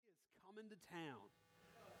coming to town.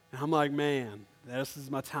 And I'm like, man, this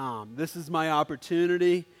is my time. This is my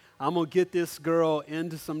opportunity. I'm going to get this girl I'm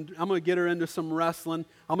going to get her into some wrestling.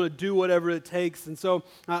 I'm going to do whatever it takes. And so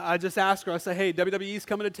I just asked her, I said, hey, WWE's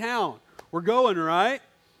coming to town. We're going, right?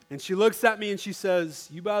 And she looks at me and she says,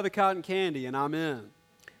 you buy the cotton candy and I'm in.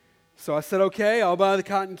 So I said, okay, I'll buy the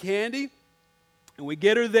cotton candy. And we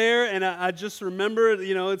get her there, and I just remember,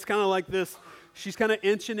 it's kind of like this. She's kind of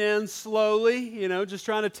inching in slowly, just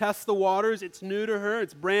trying to test the waters. It's new to her.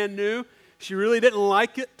 It's brand new. She really didn't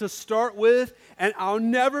like it to start with. And I'll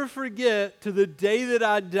never forget, to the day that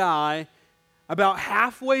I die, about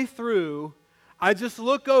halfway through, I just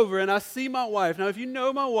look over and I see my wife. Now, if you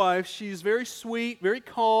know my wife, she's very sweet, very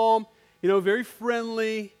calm, very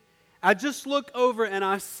friendly. I just look over and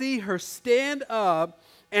I see her stand up,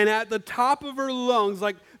 and at the top of her lungs,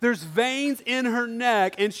 like there's veins in her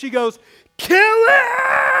neck, and she goes, "Kill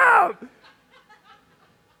him!"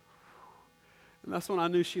 And that's when I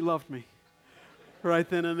knew she loved me. Right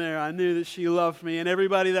then and there, I knew that she loved me. And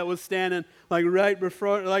everybody that was standing like right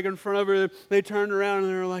before, like in front of her, they turned around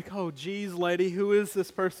and they were like, "Oh, geez, lady, who is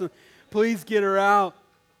this person? Please get her out."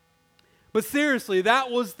 But seriously, that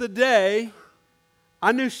was the day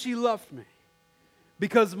I knew she loved me,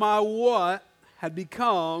 because my what had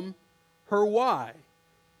become her why.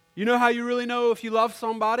 You know how you really know if you love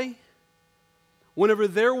somebody? Whenever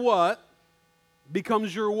their what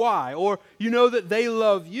becomes your why. Or you know that they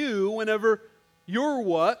love you whenever your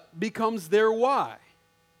what becomes their why.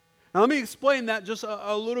 Now let me explain that just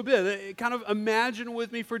a little bit. Kind of imagine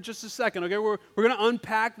with me for just a second, okay? We're going to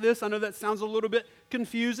unpack this. I know that sounds a little bit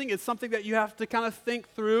confusing. It's something that you have to kind of think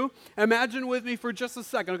through. Imagine with me for just a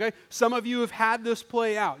second, okay? Some of you have had this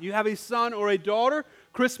play out. You have a son or a daughter.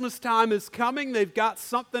 Christmas time is coming. They've got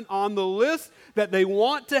something on the list that they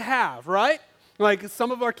want to have, right? Like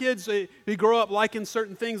some of our kids, they grow up liking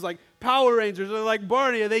certain things like Power Rangers or like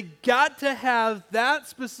Barton. They got to have that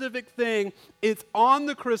specific thing. It's on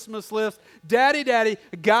the Christmas list. Daddy,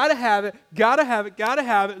 gotta have it, gotta have it, gotta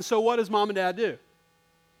have it. And so what does mom and dad do?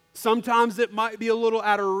 Sometimes it might be a little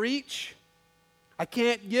out of reach. I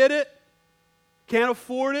can't get it, can't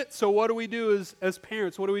afford it. So what do we do as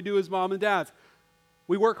parents? What do we do as mom and dads?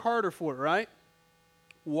 We work harder for it, right?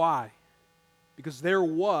 Why? Because their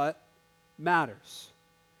what matters.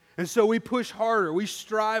 And so we push harder. We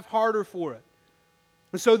strive harder for it.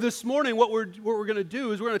 And so this morning, what we're going to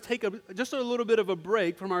do is we're going to take just a little bit of a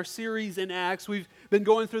break from our series in Acts. We've been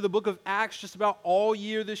going through the book of Acts just about all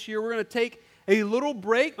year this year. We're going to take a little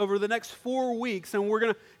break over the next 4 weeks, and we're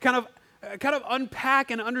going to kind of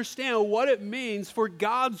unpack and understand what it means for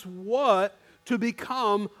God's what to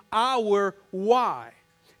become our why.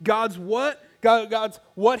 God's what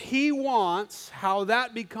He wants, how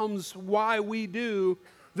that becomes why we do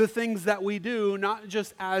the things that we do, not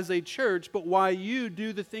just as a church, but why you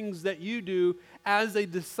do the things that you do as a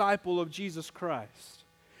disciple of Jesus Christ.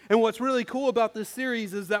 And what's really cool about this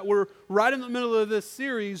series is that we're right in the middle of this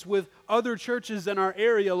series with other churches in our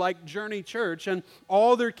area like Journey Church, and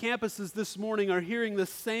all their campuses this morning are hearing the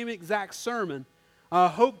same exact sermon.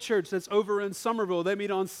 Hope Church that's over in Somerville, they meet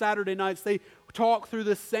on Saturday nights. They talk through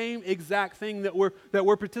the same exact thing that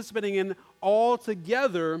we're participating in all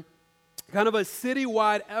together. Kind of a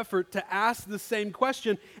citywide effort to ask the same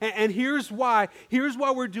question. And here's why. Here's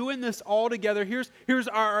why we're doing this all together. Here's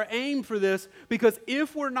our aim for this. Because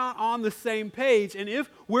if we're not on the same page, and if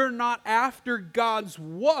we're not after God's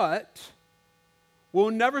what,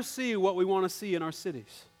 we'll never see what we want to see in our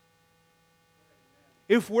cities.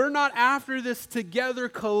 If we're not after this together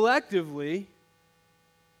collectively,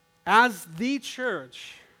 as the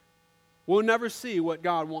church, we'll never see what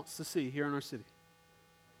God wants to see here in our city.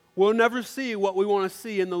 We'll never see what we want to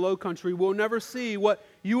see in the Low Country. We'll never see what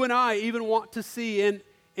you and I even want to see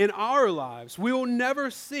in our lives. We will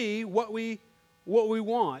never see what we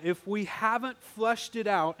want if we haven't fleshed it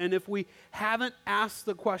out and if we haven't asked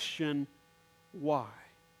the question, why?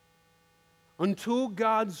 Until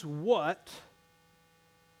God's what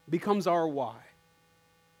becomes our why.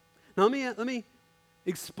 Now let me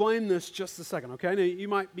explain this just a second, okay? Now, you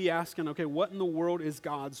might be asking, okay, what in the world is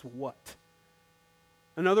God's what?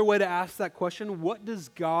 Another way to ask that question, what does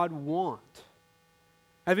God want?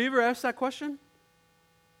 Have you ever asked that question?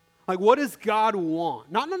 Like, what does God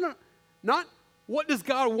want? Not what does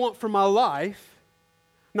God want for my life?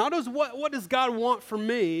 Not what does God want for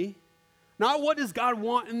me? Not what does God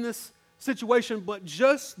want in this situation, but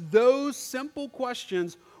just those simple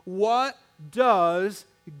questions. What does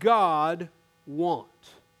God want?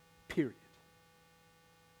 Period.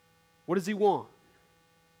 What does He want?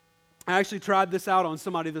 I actually tried this out on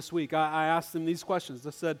somebody this week. I asked them these questions. I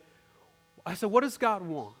said, what does God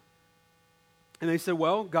want? And they said,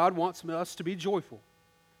 well, God wants us to be joyful.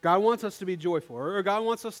 God wants us to be joyful, or God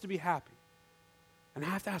wants us to be happy. And I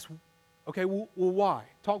have to ask, okay, well, why?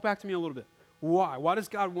 Talk back to me a little bit. Why? Why does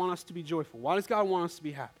God want us to be joyful? Why does God want us to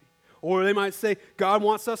be happy? Or they might say, God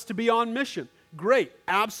wants us to be on mission. Great,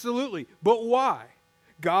 absolutely. But why?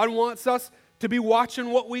 God wants us to be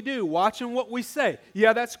watching what we do, watching what we say.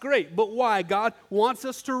 Yeah, that's great. But why? God wants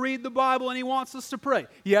us to read the Bible and He wants us to pray.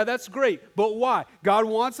 Yeah, that's great. But why? God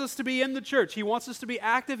wants us to be in the church. He wants us to be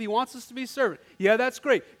active. He wants us to be servant. Yeah, that's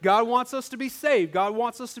great. God wants us to be saved. God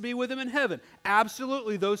wants us to be with Him in heaven.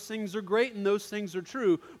 Absolutely, those things are great and those things are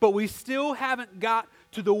true. But we still haven't got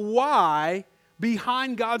to the why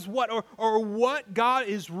behind God's what, or what God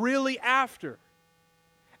is really after.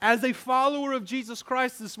 As a follower of Jesus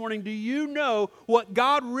Christ this morning, do you know what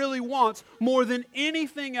God really wants more than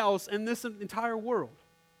anything else in this entire world?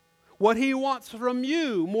 What He wants from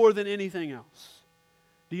you more than anything else.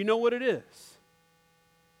 Do you know what it is?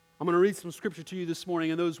 I'm going to read some scripture to you this morning,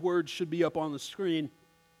 and those words should be up on the screen.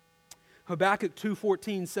 Habakkuk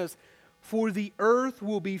 2:14 says, "For the earth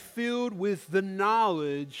will be filled with the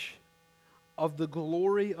knowledge of the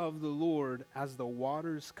glory of the Lord as the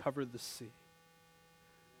waters cover the sea."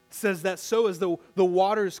 Says that so as the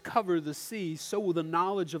waters cover the sea, so will the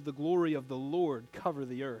knowledge of the glory of the Lord cover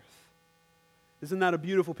the earth. Isn't that a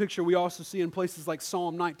beautiful picture? We also see in places like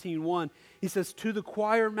Psalm 19:1. He says, to the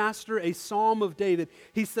choir master, a psalm of David.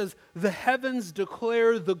 He says, the heavens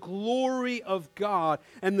declare the glory of God,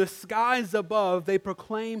 and the skies above, they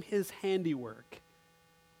proclaim His handiwork.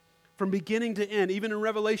 From beginning to end, even in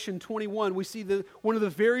Revelation 21, we see one of the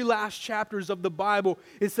very last chapters of the Bible.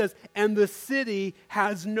 It says, and the city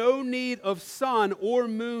has no need of sun or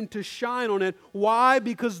moon to shine on it. Why?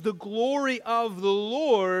 Because the glory of the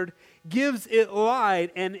Lord gives it light,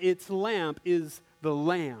 and its lamp is the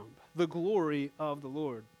Lamb. The glory of the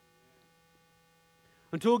Lord.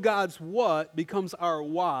 Until God's what becomes our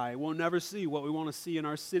why, we'll never see what we want to see in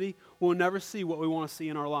our city. We'll never see what we want to see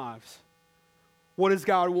in our lives. What does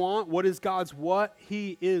God want? What is God's what?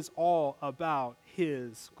 He is all about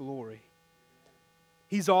His glory.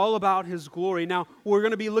 He's all about His glory. Now, we're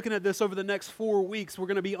going to be looking at this over the next 4 weeks. We're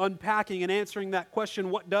going to be unpacking and answering that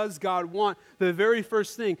question, what does God want? The very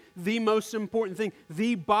first thing, the most important thing,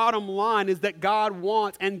 the bottom line is that God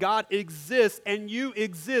wants and God exists, and you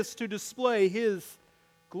exist to display His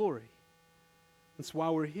glory. That's why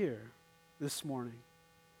we're here this morning.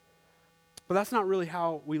 But that's not really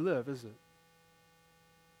how we live, is it?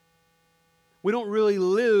 We don't really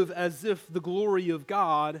live as if the glory of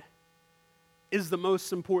God is the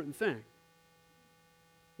most important thing.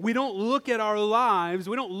 We don't look at our lives,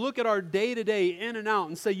 we don't look at our day-to-day in and out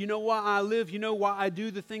and say, you know why I live, you know why I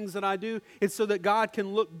do the things that I do? It's so that God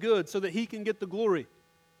can look good, so that He can get the glory.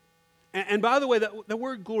 And by the way, the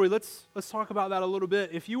word glory, let's talk about that a little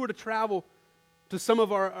bit. If you were to travel to some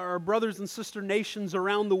of our brothers and sister nations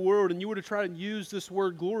around the world, and you were to try to use this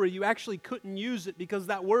word glory, you actually couldn't use it because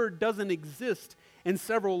that word doesn't exist in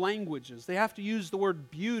several languages. They have to use the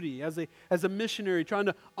word beauty as a missionary trying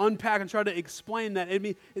to unpack and try to explain that. It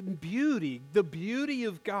means beauty, the beauty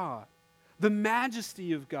of God, the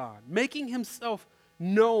majesty of God, making Himself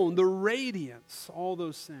known, the radiance, all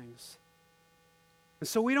those things. And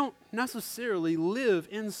so we don't necessarily live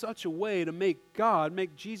in such a way to make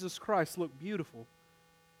Jesus Christ look beautiful.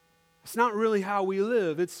 It's not really how we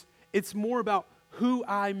live. It's more about who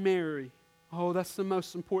I marry. Oh, that's the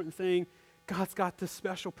most important thing. God's got this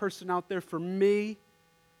special person out there for me.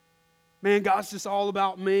 Man, God's just all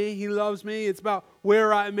about me. He loves me. It's about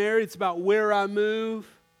where I marry. It's about where I move.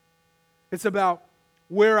 It's about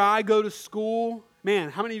where I go to school. Man,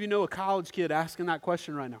 how many of you know a college kid asking that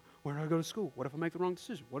question right now? Where do I go to school? What if I make the wrong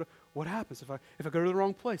decision? What happens if I go to the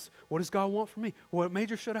wrong place? What does God want from me? What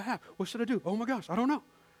major should I have? What should I do? Oh my gosh, I don't know.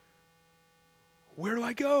 Where do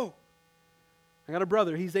I go? I got a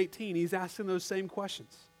brother, he's 18. He's asking those same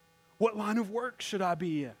questions. What line of work should I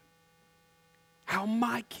be in? How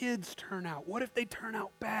my kids turn out? What if they turn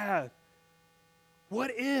out bad?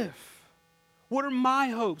 What if? What are my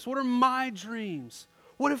hopes? What are my dreams?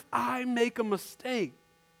 What if I make a mistake?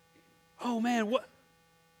 Oh man, what?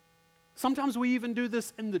 Sometimes we even do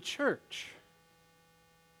this in the church.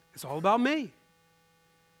 It's all about me.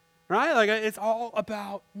 Right? Like, it's all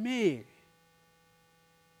about me.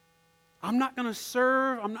 I'm not going to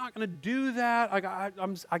serve. I'm not going to do that.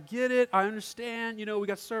 I get it. I understand. You know, we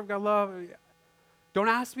got to serve, got to love. Don't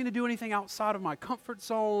ask me to do anything outside of my comfort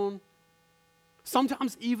zone.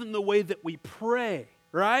 Sometimes even the way that we pray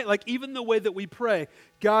right? Like even the way that we pray,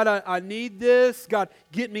 God, I need this. God,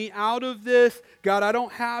 get me out of this. God, I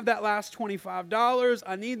don't have that last $25.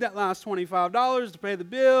 I need that last $25 to pay the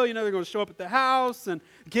bill. You know, they're going to show up at the house and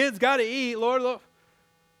the kids got to eat. Lord.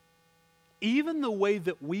 Even the way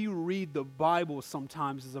that we read the Bible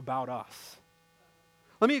sometimes is about us.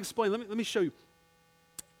 Let me explain. Let me show you.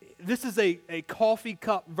 This is a coffee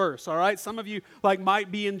cup verse, all right? Some of you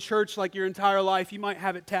might be in church your entire life. You might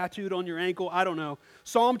have it tattooed on your ankle. I don't know.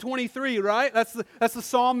 Psalm 23, right? That's the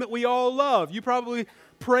psalm that we all love. You probably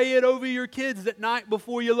pray it over your kids at night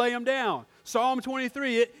before you lay them down. Psalm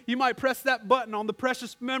 23, you might press that button on the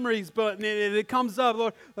precious memories button, and it comes up.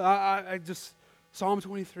 Lord, Psalm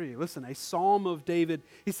 23, listen, a psalm of David.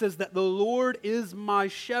 He says that the Lord is my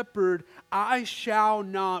shepherd, I shall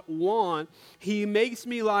not want. He makes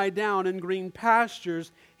me lie down in green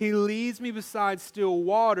pastures. He leads me beside still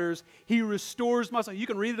waters. He restores my soul. You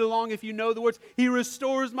can read it along if you know the words. He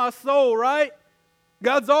restores my soul, right?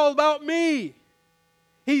 God's all about me.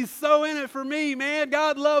 He's so in it for me, man.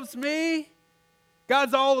 God loves me.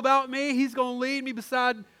 God's all about me. He's going to lead me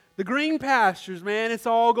beside the green pastures, man. It's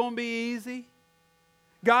all going to be easy.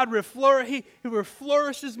 God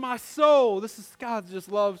reflourishes my soul. God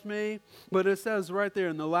just loves me. But it says right there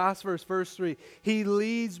in the last verse, verse 3, He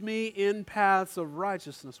leads me in paths of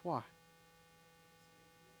righteousness. Why?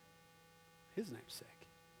 His name's sake.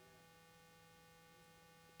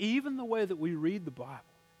 Even the way that we read the Bible,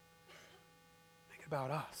 think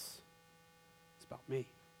about us. It's about me.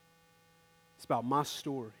 It's about my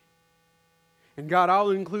story. And God,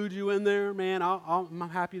 I'll include you in there, man. I'm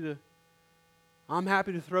happy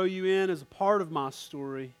to throw you in as a part of my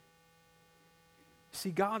story. See,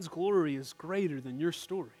 God's glory is greater than your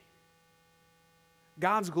story.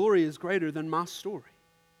 God's glory is greater than my story.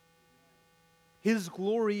 His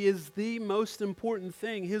glory is the most important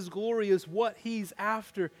thing. His glory is what He's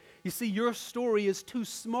after. You see, your story is too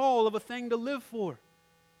small of a thing to live for.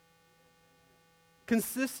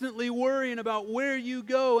 Consistently worrying about where you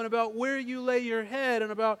go and about where you lay your head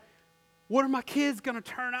and about what are my kids going to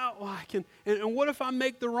turn out like? And what if I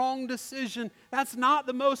make the wrong decision? That's not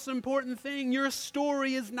the most important thing. Your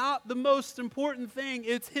story is not the most important thing.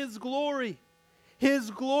 It's His glory.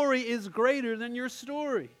 His glory is greater than your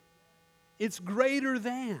story. It's greater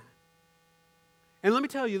than. And let me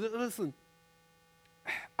tell you, listen,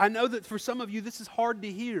 I know that for some of you this is hard to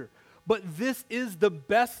hear, but this is the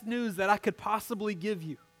best news that I could possibly give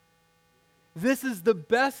you. This is the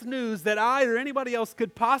best news that I or anybody else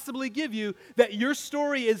could possibly give you, that your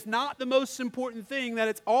story is not the most important thing, that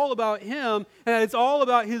it's all about Him, and that it's all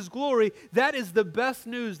about His glory. That is the best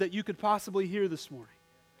news that you could possibly hear this morning.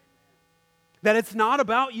 That it's not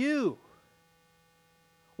about you.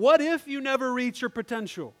 What if you never reach your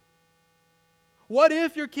potential? What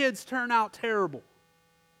if your kids turn out terrible?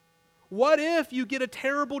 What if you get a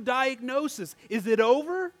terrible diagnosis? Is it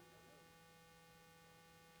over?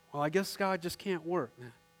 Well, I guess God just can't work,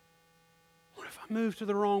 man. What if I move to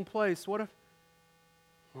the wrong place? Well,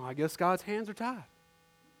 I guess God's hands are tied.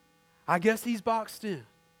 I guess He's boxed in.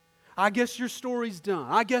 I guess your story's done.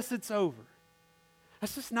 I guess it's over.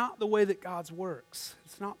 That's just not the way that God works.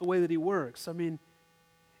 It's not the way that He works. I mean,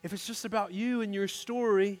 if it's just about you and your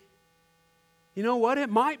story, you know what? It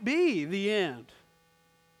might be the end.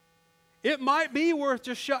 It might be worth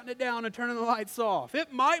just shutting it down and turning the lights off.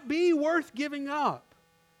 It might be worth giving up.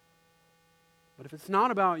 But if it's not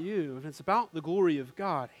about you, if it's about the glory of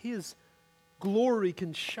God, His glory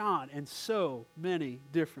can shine in so many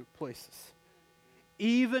different places.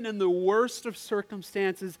 Even in the worst of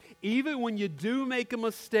circumstances, even when you do make a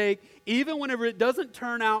mistake, even whenever it doesn't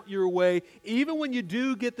turn out your way, even when you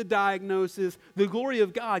do get the diagnosis, the glory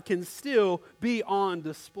of God can still be on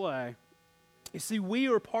display. You see, we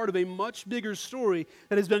are part of a much bigger story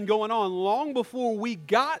that has been going on long before we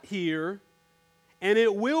got here, and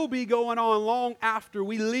it will be going on long after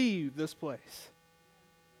we leave this place.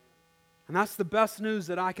 And that's the best news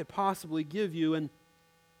that I could possibly give you, and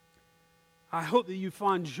I hope that you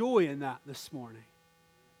find joy in that this morning.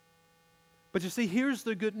 But you see, here's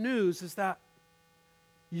the good news, is that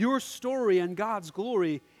your story and God's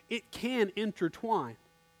glory, it can intertwine.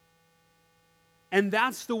 And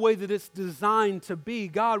that's the way that it's designed to be.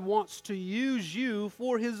 God wants to use you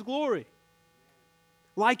for His glory.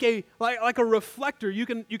 Like a reflector, you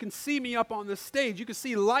can see me up on the stage. You can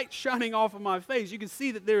see light shining off of my face. You can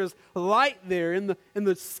see that there's light there in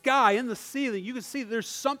the sky, in the ceiling. You can see that there's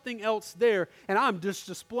something else there, and I'm just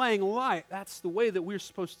displaying light. That's the way that we're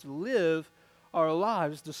supposed to live our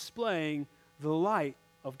lives, displaying the light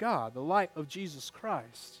of God, the light of Jesus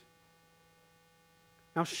Christ.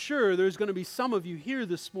 Now, sure, there's going to be some of you here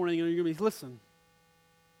this morning, and you're going to be, listen,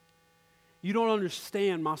 you don't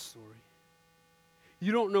understand my story.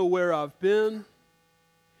 You don't know where I've been.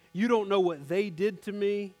 You don't know what they did to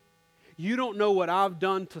me. You don't know what I've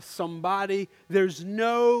done to somebody. There's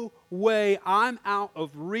no way I'm out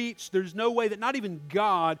of reach. There's no way that not even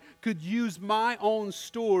God could use my own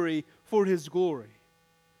story for His glory.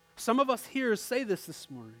 Some of us here say this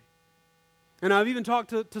morning. And I've even talked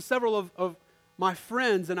to several of my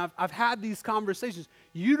friends, and I've had these conversations.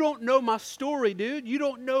 You don't know my story, dude. You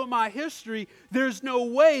don't know my history. There's no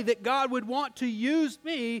way that God would want to use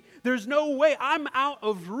me. There's no way. I'm out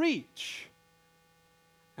of reach.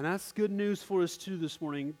 And that's good news for us too this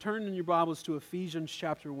morning. Turn in your Bibles to Ephesians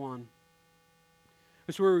chapter 1.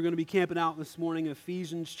 That's where we're going to be camping out this morning,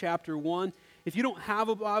 Ephesians chapter 1. If you don't have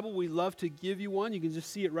a Bible, we'd love to give you one. You can just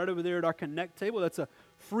see it right over there at our Connect table. That's a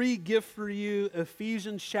free gift for you,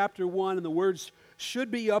 Ephesians chapter 1, and the words should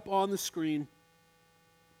be up on the screen.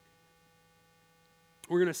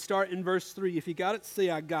 We're going to start in verse 3. If you got it, say,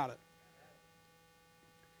 I got it.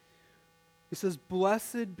 It says,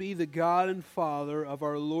 "Blessed be the God and Father of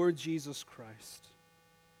our Lord Jesus Christ,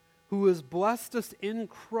 who has blessed us in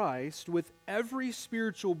Christ with every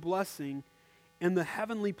spiritual blessing in the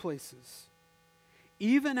heavenly places,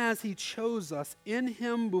 even as He chose us in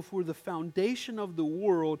Him before the foundation of the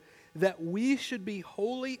world, that we should be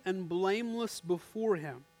holy and blameless before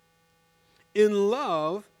Him. In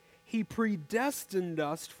love, He predestined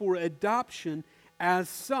us for adoption as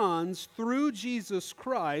sons through Jesus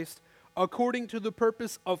Christ, according to the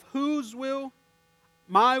purpose of whose will?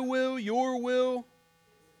 My will, your will,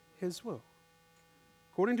 His will.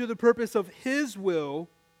 According to the purpose of His will,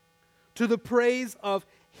 to the praise of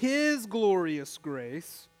His glorious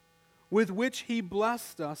grace, with which He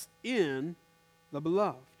blessed us in the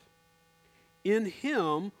Beloved. In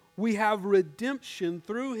Him we have redemption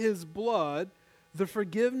through His blood, the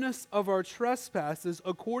forgiveness of our trespasses,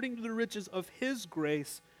 according to the riches of His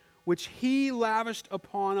grace, which He lavished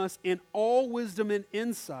upon us in all wisdom and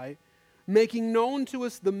insight, making known to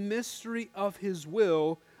us the mystery of His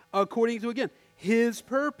will, according to, again, His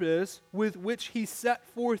purpose, with which He set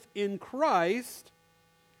forth in Christ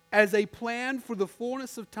as a plan for the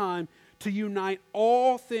fullness of time to unite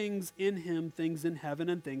all things in Him, things in heaven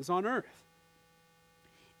and things on earth.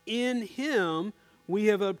 In Him we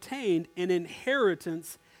have obtained an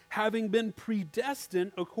inheritance, having been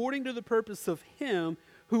predestined according to the purpose of Him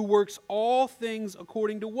who works all things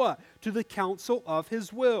according to what? To the counsel of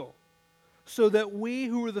His will, so that we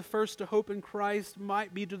who were the first to hope in Christ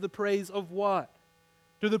might be to the praise of what?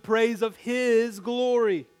 To the praise of His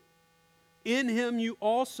glory. In Him you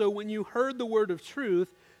also, when you heard the word of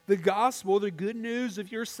truth, the gospel, the good news of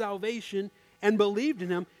your salvation, and believed in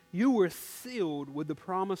Him, you were sealed with the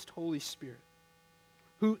promised Holy Spirit,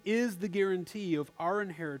 who is the guarantee of our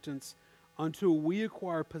inheritance until we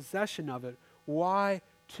acquire possession of it. Why?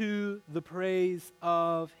 To the praise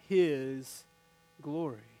of His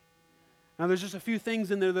glory. Now there's just a few things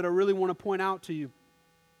in there that I really want to point out to you.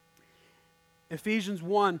 Ephesians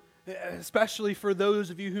 1, especially for those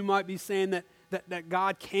of you who might be saying that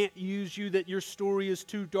God can't use you, that your story is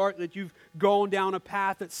too dark, that you've gone down a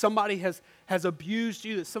path, that somebody has abused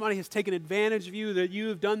you, that somebody has taken advantage of you, that you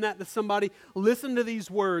have done that to somebody. Listen to these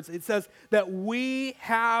words. It says that we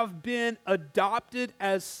have been adopted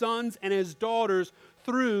as sons and as daughters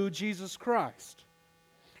through Jesus Christ.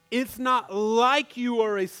 It's not like you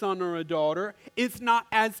are a son or a daughter. It's not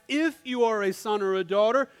as if you are a son or a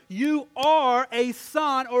daughter. You are a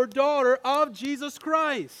son or daughter of Jesus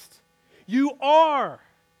Christ. You are.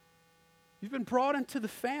 You've been brought into the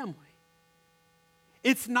family.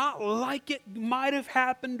 It's not like it might have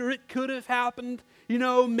happened or it could have happened. You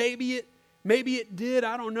know, maybe it did.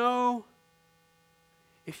 I don't know.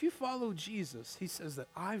 If you follow Jesus, He says that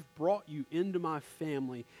I've brought you into my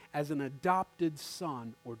family as an adopted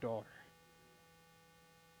son or daughter.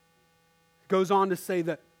 It goes on to say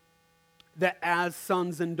that as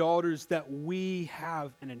sons and daughters that we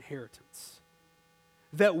have an inheritance.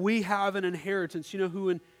 That we have an inheritance. You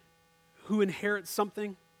know who inherits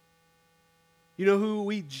something? You know who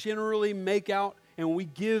we generally make out and we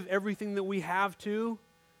give everything that we have to?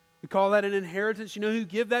 We call that an inheritance. You know who you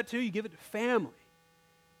give that to? You give it to family.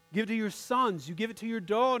 Give it to your sons. You give it to your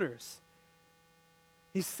daughters.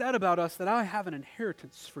 He said about us that I have an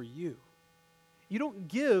inheritance for you. You don't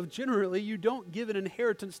give an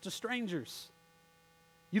inheritance to strangers.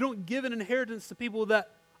 You don't give an inheritance to people that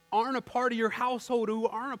aren't a part of your household, who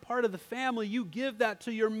aren't a part of the family. You give that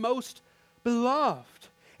to your most beloved.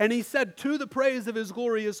 And He said, to the praise of His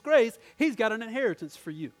glorious grace, He's got an inheritance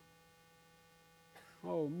for you.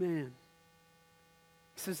 Oh, man.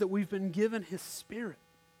 He says that we've been given His Spirit.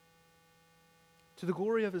 to the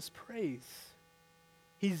glory of his praise.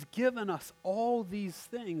 He's given us all these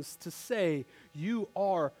things to say, you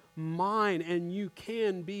are mine and you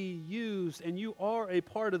can be used and you are a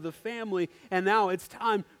part of the family, and now it's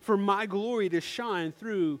time for my glory to shine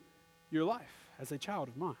through your life as a child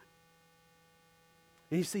of mine.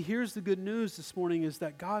 And you see, here's the good news this morning is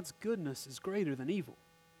that God's goodness is greater than evil.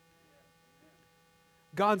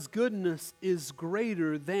 God's goodness is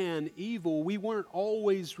greater than evil. We weren't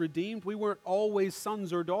always redeemed. We weren't always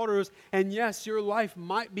sons or daughters. And yes, your life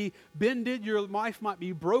might be bended. Your life might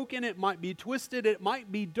be broken. It might be twisted. It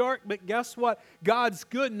might be dark. But guess what? God's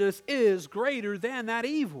goodness is greater than that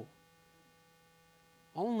evil.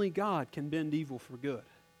 Only God can bend evil for good.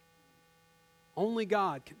 Only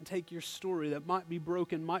God can take your story that might be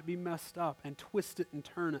broken, might be messed up, and twist it and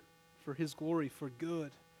turn it for His glory, for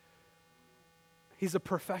good. He's a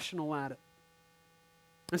professional at it.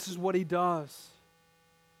 This is what He does.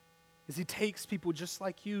 Is He takes people just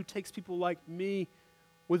like you, takes people like me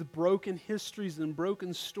with broken histories and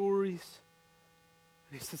broken stories.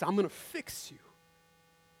 And He says, I'm going to fix you.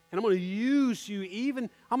 And I'm going to use you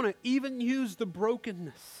I'm going to even use the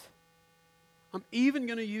brokenness. I'm even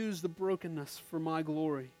going to use the brokenness for my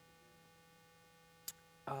glory.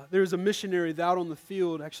 There's a missionary out on the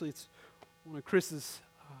field. Actually, it's one of Chris's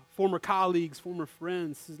former colleagues, former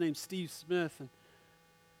friends. His name's Steve Smith. And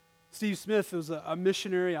Steve Smith was a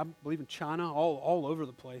missionary, I believe in China, all over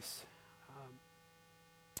the place.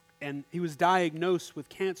 And he was diagnosed with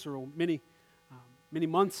cancer many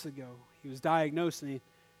months ago. He was diagnosed, and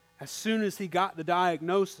as soon as he got the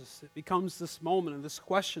diagnosis, it becomes this moment of this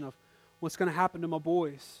question of what's going to happen to my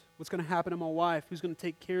boys? What's going to happen to my wife? Who's going to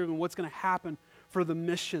take care of them? What's going to happen for the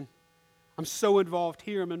mission? I'm so involved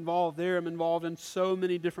here, I'm involved there, I'm involved in so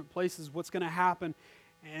many different places. What's going to happen?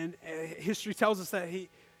 And history tells us that he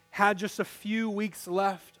had just a few weeks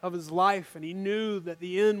left of his life, and he knew that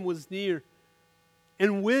the end was near.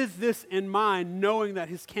 And with this in mind, knowing that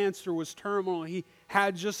his cancer was terminal, he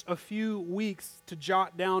had just a few weeks to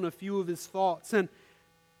jot down a few of his thoughts. And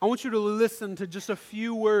I want you to listen to just a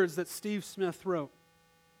few words that Steve Smith wrote.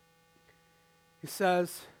 He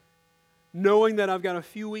says, knowing that I've got a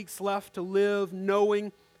few weeks left to live,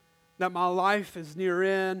 knowing that my life is near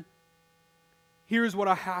end, here's what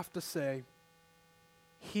I have to say.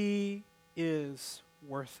 He is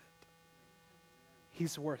worth it.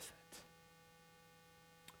 He's worth it.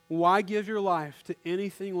 Why give your life to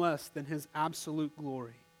anything less than His absolute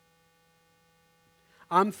glory?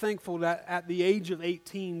 I'm thankful that at the age of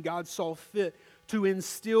 18, God saw fit to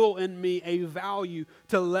instill in me a value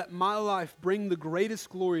to let my life bring the greatest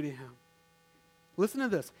glory to Him. Listen to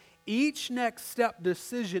this. Each next step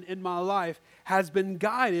decision in my life has been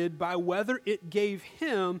guided by whether it gave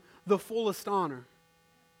Him the fullest honor.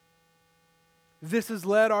 This has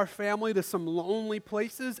led our family to some lonely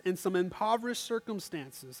places and some impoverished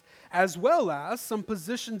circumstances, as well as some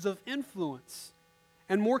positions of influence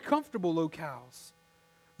and more comfortable locales.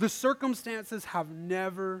 The circumstances have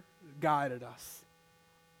never guided us.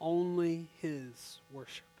 Only His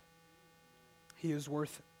worship. He is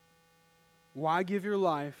worth it. Why give your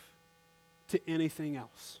life to anything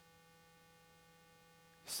else?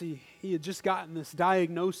 See, he had just gotten this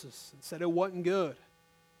diagnosis and said it wasn't good.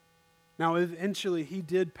 Now, eventually, he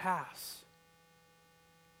did pass.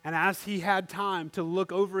 And as he had time to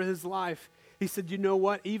look over his life, he said, you know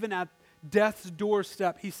what? Even at death's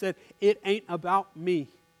doorstep, he said, it ain't about me.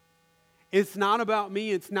 It's not about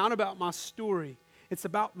me. It's not about my story. It's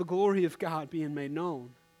about the glory of God being made known.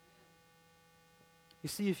 You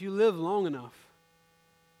see, if you live long enough,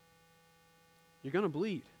 you're going to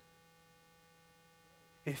bleed.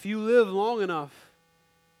 If you live long enough,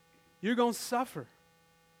 you're going to suffer.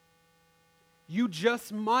 You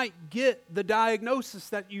just might get the diagnosis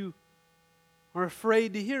that you are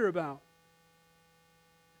afraid to hear about.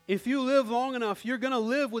 If you live long enough, you're going to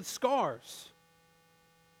live with scars.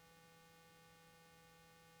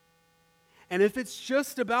 And if it's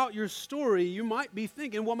just about your story, you might be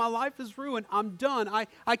thinking, well, my life is ruined. I'm done.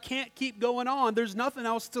 I can't keep going on. There's nothing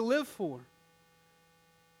else to live for.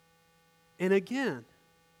 And again,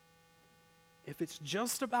 if it's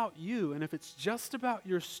just about you and if it's just about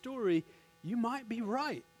your story, you might be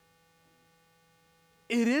right.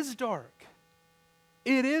 It is dark.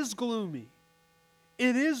 It is gloomy.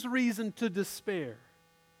 It is reason to despair.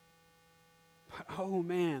 But oh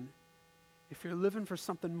man, if you're living for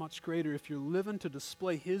something much greater, if you're living to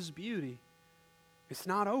display His beauty, it's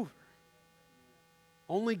not over.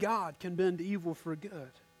 Only God can bend evil for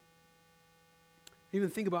good. Even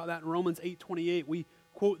think about that in Romans 8:28. We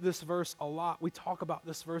quote this verse a lot. We talk about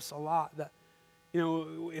this verse a lot, that You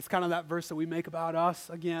know, it's kind of that verse that we make about us.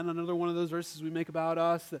 Again, another one of those verses we make about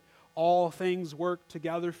us, that all things work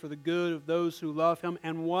together for the good of those who love him.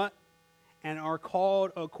 And what? And are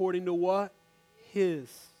called according to what? His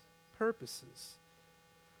purposes.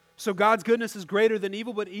 So God's goodness is greater than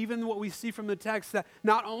evil, but even what we see from the text, that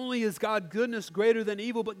not only is God's goodness greater than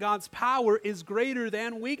evil, but God's power is greater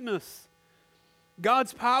than weakness.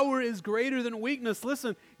 God's power is greater than weakness.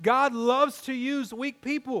 Listen, God loves to use weak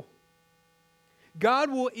people.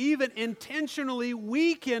 God will even intentionally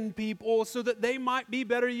weaken people so that they might be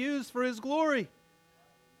better used for his glory.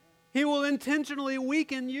 He will intentionally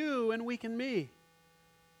weaken you and weaken me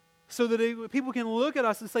so that people can look at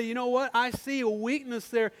us and say, you know what, I see a weakness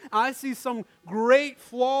there. I see some great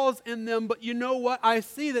flaws in them, but you know what, I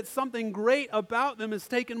see that something great about them has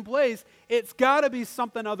taken place. It's got to be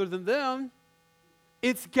something other than them.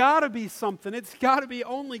 It's got to be something. It's got to be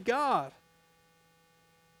only God.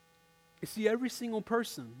 You see, every single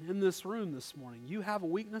person in this room this morning, you have a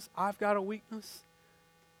weakness. I've got a weakness.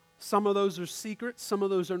 Some of those are secret. Some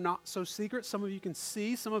of those are not so secret. Some of you can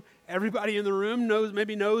see. Everybody in the room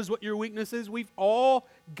knows what your weakness is. We've all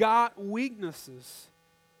got weaknesses.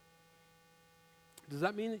 Does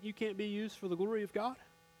that mean that you can't be used for the glory of God?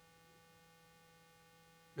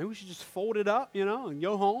 Maybe we should just fold it up, and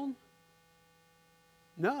go home?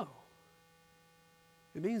 No.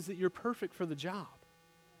 It means that you're perfect for the job.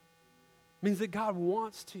 It means that God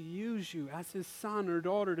wants to use you as his son or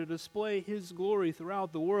daughter to display his glory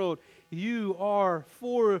throughout the world. You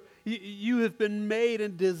have been made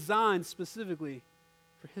and designed specifically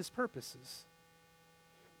for his purposes.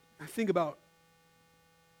 I think about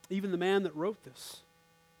even the man that wrote this.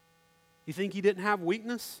 You think he didn't have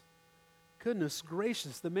weakness? Goodness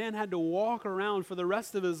gracious, the man had to walk around for the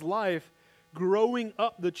rest of his life growing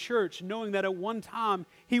up the church, knowing that at one time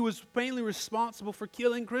he was mainly responsible for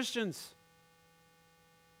killing Christians.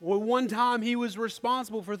 Well, one time he was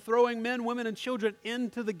responsible for throwing men, women, and children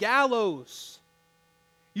into the gallows.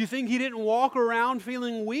 You think he didn't walk around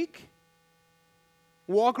feeling weak?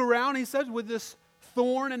 Walk around, he said, with this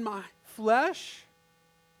thorn in my flesh?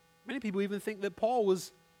 Many people even think that Paul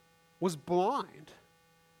was blind,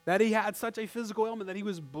 that he had such a physical ailment that he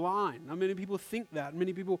was blind. Now, many people think that.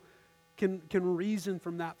 Many people can reason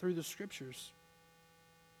from that through the Scriptures.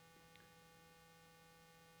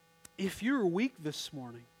 If you're weak this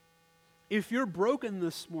morning, if you're broken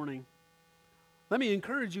this morning, let me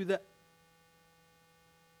encourage you that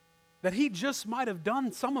he just might have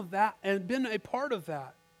done some of that and been a part of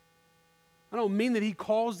that. I don't mean that he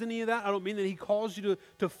caused any of that. I don't mean that he caused you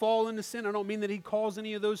to fall into sin. I don't mean that he caused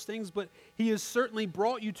any of those things, but he has certainly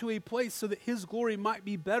brought you to a place so that his glory might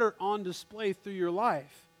be better on display through your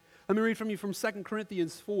life. Let me read from 2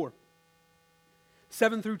 Corinthians 4.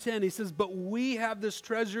 7 through 10, he says, "But we have this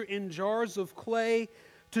treasure in jars of clay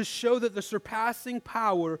to show that the surpassing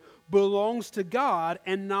power belongs to God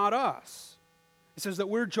and not us." It says that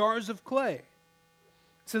we're jars of clay.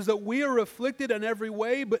 It says that we are afflicted in every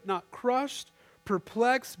way, but not crushed,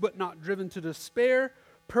 perplexed, but not driven to despair,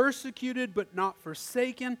 persecuted, but not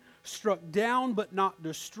forsaken, struck down, but not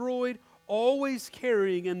destroyed, always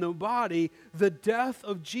carrying in the body the death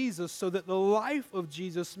of Jesus, so that the life of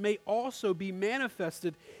Jesus may also be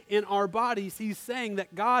manifested in our bodies. He's saying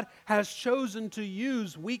that God has chosen to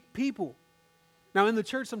use weak people. Now, in the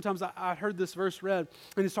church, sometimes I heard this verse read,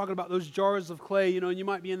 and he's talking about those jars of clay, and you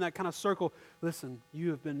might be in that kind of circle. Listen,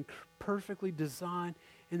 you have been perfectly designed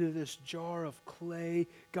into this jar of clay.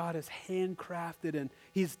 God has handcrafted and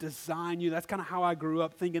he's designed you. That's kind of how I grew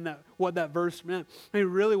up thinking that what that verse meant. I mean,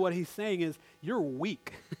 really what he's saying is you're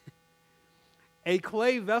weak. A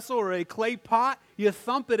clay vessel or a clay pot, you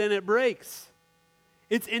thump it and it breaks.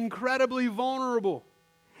 It's incredibly vulnerable.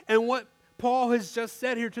 And what Paul has just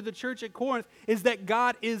said here to the church at Corinth is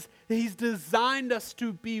that he's designed us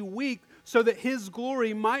to be weak so that his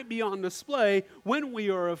glory might be on display when we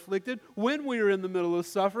are afflicted, when we are in the middle of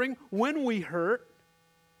suffering, when we hurt.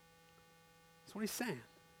 That's what he's saying.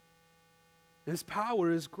 His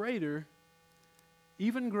power is greater,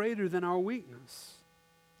 even greater than our weakness.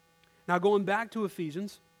 Now, going back to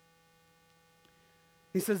Ephesians,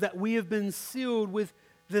 he says that we have been sealed with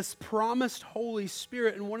this promised Holy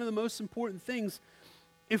Spirit, and one of the most important things,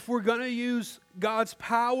 if we're going to use God's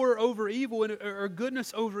power over evil or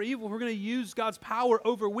goodness over evil, if we're going to use God's power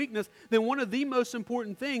over weakness, then one of the most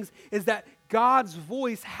important things is that God's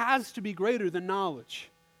voice has to be greater than knowledge.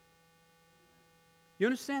 You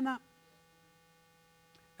understand that?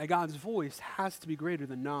 That God's voice has to be greater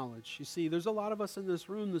than knowledge. You see, there's a lot of us in this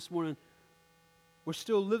room this morning, we're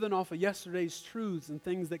still living off of yesterday's truths and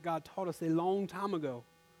things that God taught us a long time ago.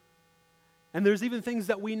 And there's even things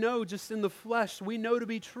that we know just in the flesh, we know to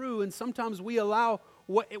be true, and sometimes we allow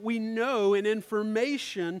what we know and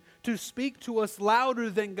information to speak to us louder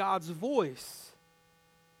than God's voice.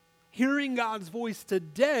 Hearing God's voice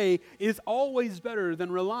today is always better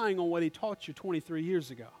than relying on what He taught you 23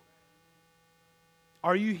 years ago.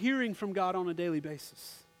 Are you hearing from God on a daily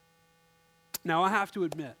basis? Now, I have to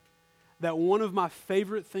admit that one of my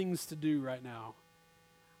favorite things to do right now,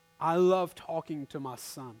 I love talking to my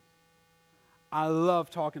son. I love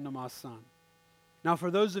talking to my son. Now, for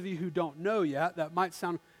those of you who don't know yet, that might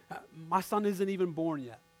sound, my son isn't even born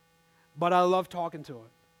yet, but I love talking to him.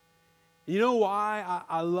 You know why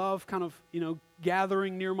I love kind of,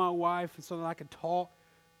 gathering near my wife so that I can talk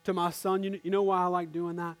to my son? You know why I like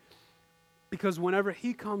doing that? Because whenever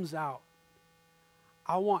he comes out,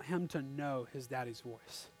 I want him to know his daddy's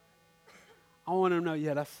voice. I want him to know,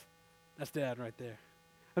 yeah, that's Dad right there.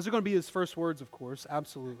 Those are going to be his first words, of course,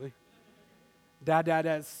 absolutely. Dad, Dad,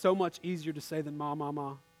 Dad. It's so much easier to say than Ma, Ma,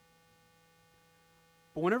 Ma.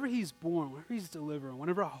 But whenever he's born, whenever he's delivered,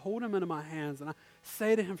 whenever I hold him into my hands and I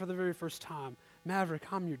say to him for the very first time,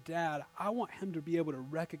 Maverick, I'm your dad, I want him to be able to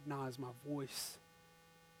recognize my voice.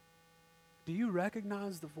 Do you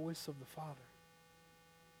recognize the voice of the Father?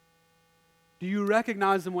 Do you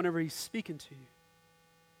recognize him whenever he's speaking to you?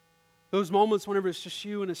 Those moments whenever it's just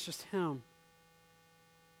you and it's just him.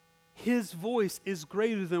 His voice is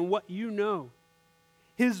greater than what you know.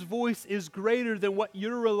 His voice is greater than what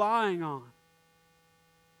you're relying on.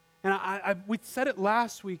 And we said it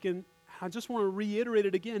last week, and I just want to reiterate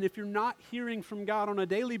it again. If you're not hearing from God on a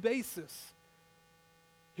daily basis,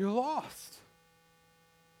 you're lost.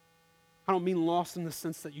 I don't mean lost in the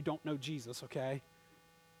sense that you don't know Jesus, okay?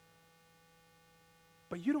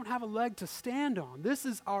 But you don't have a leg to stand on. This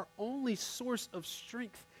is our only source of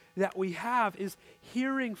strength that we have, is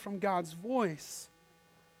hearing from God's voice.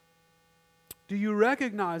 Do you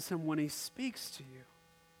recognize him when he speaks to you?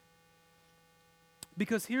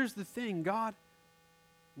 Because here's the thing, God,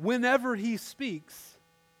 whenever he speaks,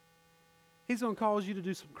 he's going to cause you to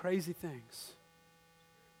do some crazy things.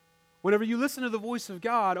 Whenever you listen to the voice of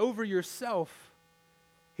God over yourself,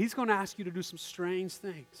 he's going to ask you to do some strange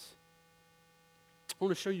things. I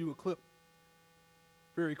want to show you a clip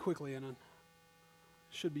very quickly, and it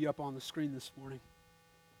should be up on the screen this morning.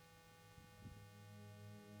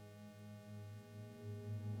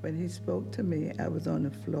 When he spoke to me, I was on the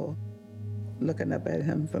floor looking up at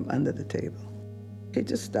him from under the table. He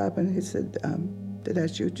just stopped and he said, did I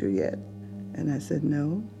shoot you yet? And I said,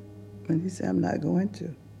 no. And he said, I'm not going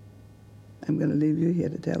to. I'm going to leave you here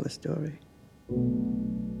to tell a story.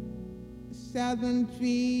 Southern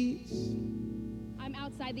trees. I'm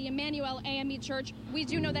outside the Emmanuel AME Church. We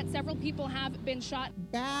do know that several people have been shot.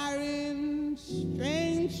 Barren,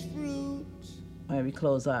 strange fruit. When we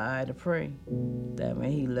close our eye to pray, that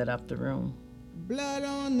when he lit up the room. Blood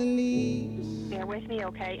on the leaves. Bear with me,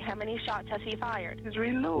 okay? How many shots has he fired? He's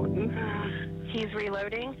reloading. He's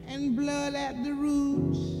reloading. And blood at the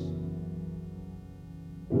roots.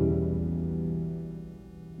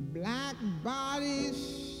 Black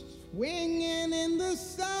bodies swinging in the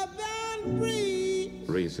southern breeze.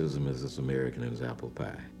 Racism is as American as apple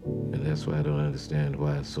pie. And that's why I don't understand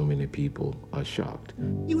why so many people are shocked.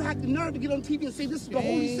 You had the nerve to get on TV and say this is the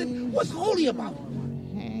holy city. What's holy about it?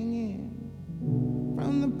 Hanging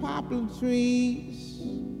from the poplar trees.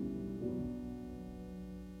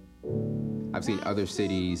 I've seen other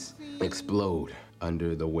cities explode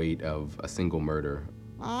under the weight of a single murder.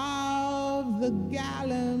 Of the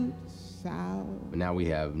gallant South. Now we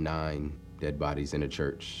have 9 dead bodies in a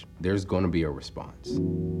church. There's going to be a response.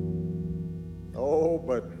 Oh,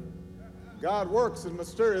 but God works in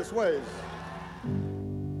mysterious ways.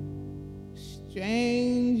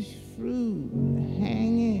 Strange fruit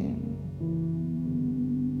hanging.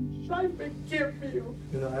 I forgive you.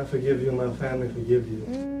 I forgive you and my family forgive you.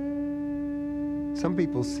 Some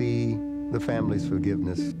people see the family's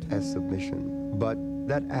forgiveness as submission, but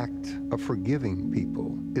that act of forgiving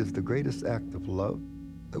people is the greatest act of love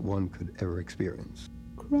that one could ever experience.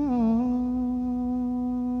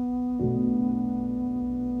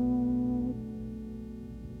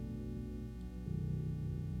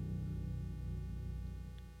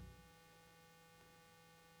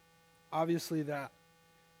 Obviously, that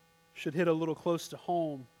should hit a little close to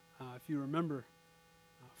home. If you remember,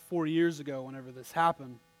 4 years ago, whenever this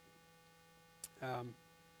happened,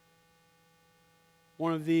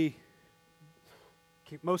 one of the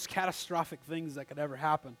most catastrophic things that could ever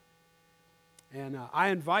happen. And I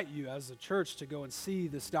invite you as a church to go and see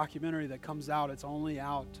this documentary that comes out. It's only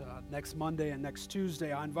out next Monday and next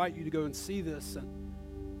Tuesday. I invite you to go and see this.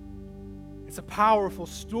 And It's a powerful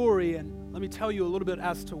story, and let me tell you a little bit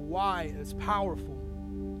as to why it's powerful.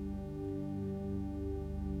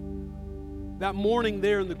 That morning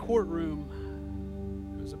there in the courtroom,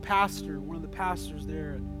 there was a pastor, one of the pastors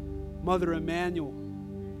there, Mother Emanuel.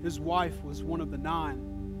 His wife was one of the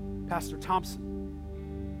 9, Pastor Thompson.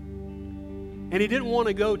 And he didn't want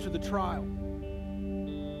to go to the trial.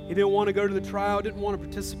 He didn't want to go to the trial, didn't want to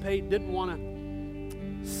participate, didn't want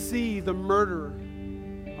to see the murder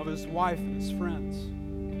of his wife and his friends.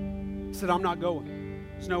 He said, I'm not going.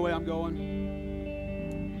 There's no way I'm going.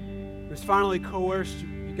 He was finally coerced.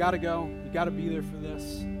 You got to go. You got to be there for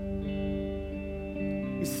this.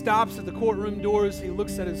 He stops at the courtroom doors. He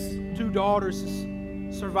looks at his 2 daughters,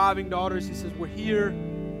 his surviving daughters. He says, we're here.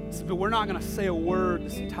 He said, but we're not going to say a word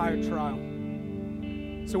this entire trial.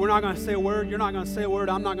 So we're not going to say a word. You're not going to say a word.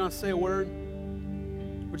 I'm not going to say a word.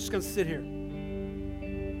 We're just going to sit here.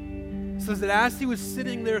 It says that as he was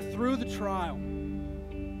sitting there through the trial,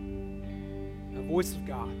 the voice of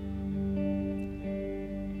God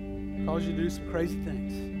calls you to do some crazy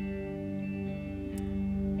things.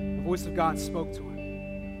 The voice of God spoke to him.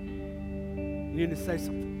 You need to say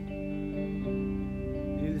something.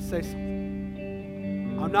 You need to say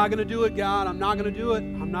something. I'm not going to do it, God. I'm not going to do it.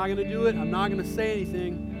 I'm not going to do it. I'm not going to say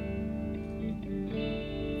anything.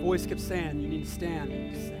 The voice kept saying, you need to stand. You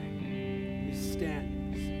need to say. You need to stand. You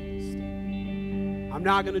need to stand. I'm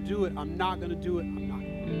not going to do it. I'm not going to do it. I'm not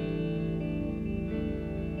going to do it.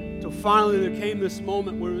 Until finally there came this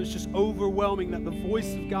moment where it was just overwhelming that the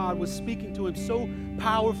voice of God was speaking to him so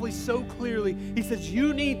powerfully, so clearly. He says,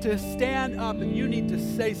 you need to stand up and you need to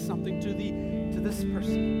say something to this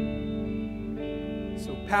person.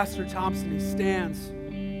 So Pastor Thompson, he stands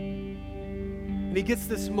and he gets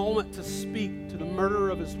this moment to speak to the murderer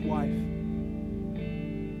of his wife.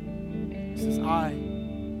 He says, I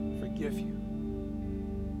forgive you.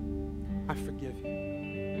 I forgive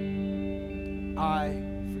you. I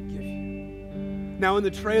forgive you. Now in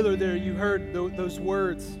the trailer there, you heard those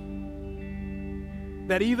words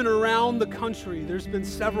that even around the country, there's been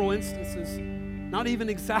several instances, not even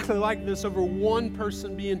exactly like this, over one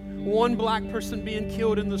black person being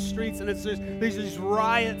killed in the streets, and there's these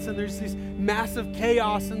riots, and there's this massive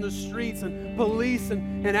chaos in the streets, and police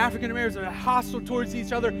and African Americans are hostile towards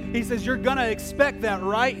each other. He says, you're going to expect that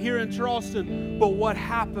right here in Charleston. But what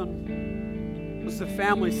happened was the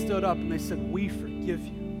family stood up and they said, we forgive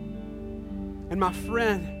you. And my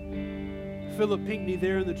friend, Philip Pinckney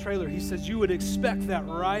there in the trailer, he says, you would expect that,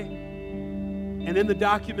 right? And in the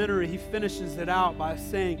documentary, he finishes it out by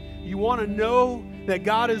saying, you want to know that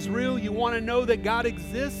God is real? You want to know that God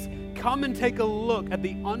exists? Come and take a look at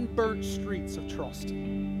the unburnt streets of Charleston.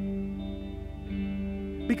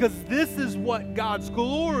 Because this is what God's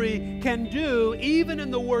glory can do, even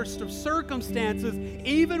in the worst of circumstances,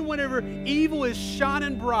 even whenever evil is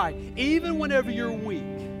shining bright, even whenever you're weak.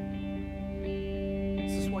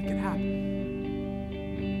 This is what can happen.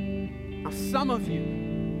 Now, some of you,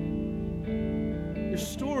 your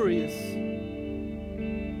story is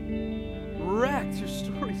wrecked. Your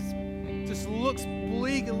story just looks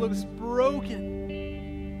bleak. It looks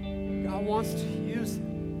broken. God wants to use it.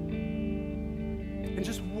 And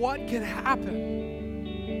just what can happen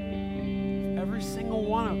if every single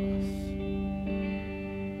one of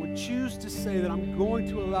us would choose to say that I'm going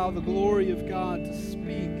to allow the glory of God to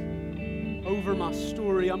speak over my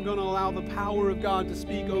story. I'm going to allow the power of God to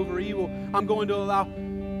speak over evil. I'm going to allow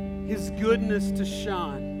His goodness to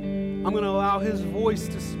shine. I'm going to allow His voice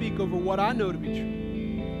to speak over what I know to be true.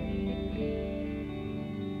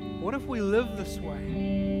 What if we live this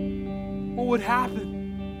way? What would happen?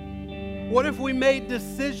 What if we made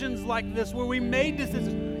decisions like this, where we made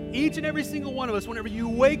decisions? Each and every single one of us, whenever you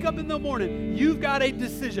wake up in the morning, you've got a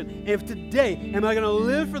decision. If today, am I going to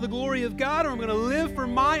live for the glory of God, or am I going to live for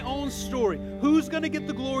my own story? Who's going to get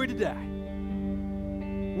the glory today?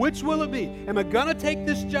 Which will it be? Am I going to take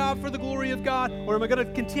this job for the glory of God, or am I going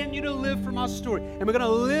to continue to live for my story? Am I going to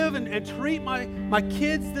live and treat my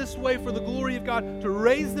kids this way for the glory of God, to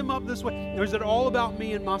raise them up this way? Or is it all about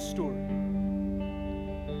me and my story?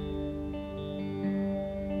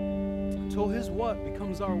 Until His what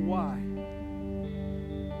becomes our why,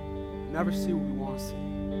 we'll never see what we want to see.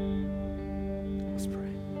 Let's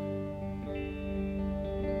pray.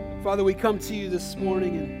 Father, we come to You this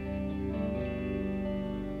morning,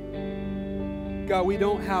 and God, we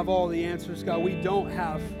don't have all the answers. God, we don't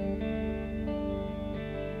have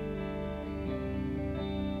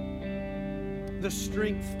the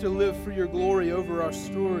strength to live for Your glory over our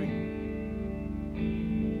story.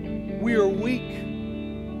 We are weak.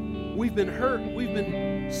 We've been hurt. We've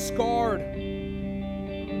been scarred.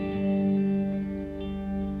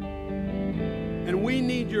 And we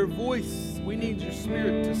need your voice. We need your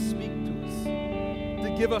Spirit to speak to us,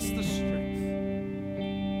 to give us the strength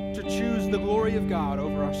to choose the glory of God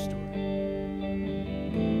over our story.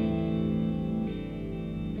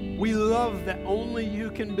 We love that only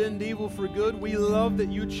you can bend evil for good. We love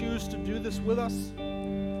that you choose to do this with us,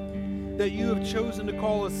 that you have chosen to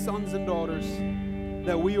call us sons and daughters,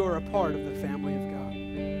 that we are a part of the family of God.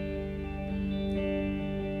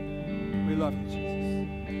 We love you, Jesus.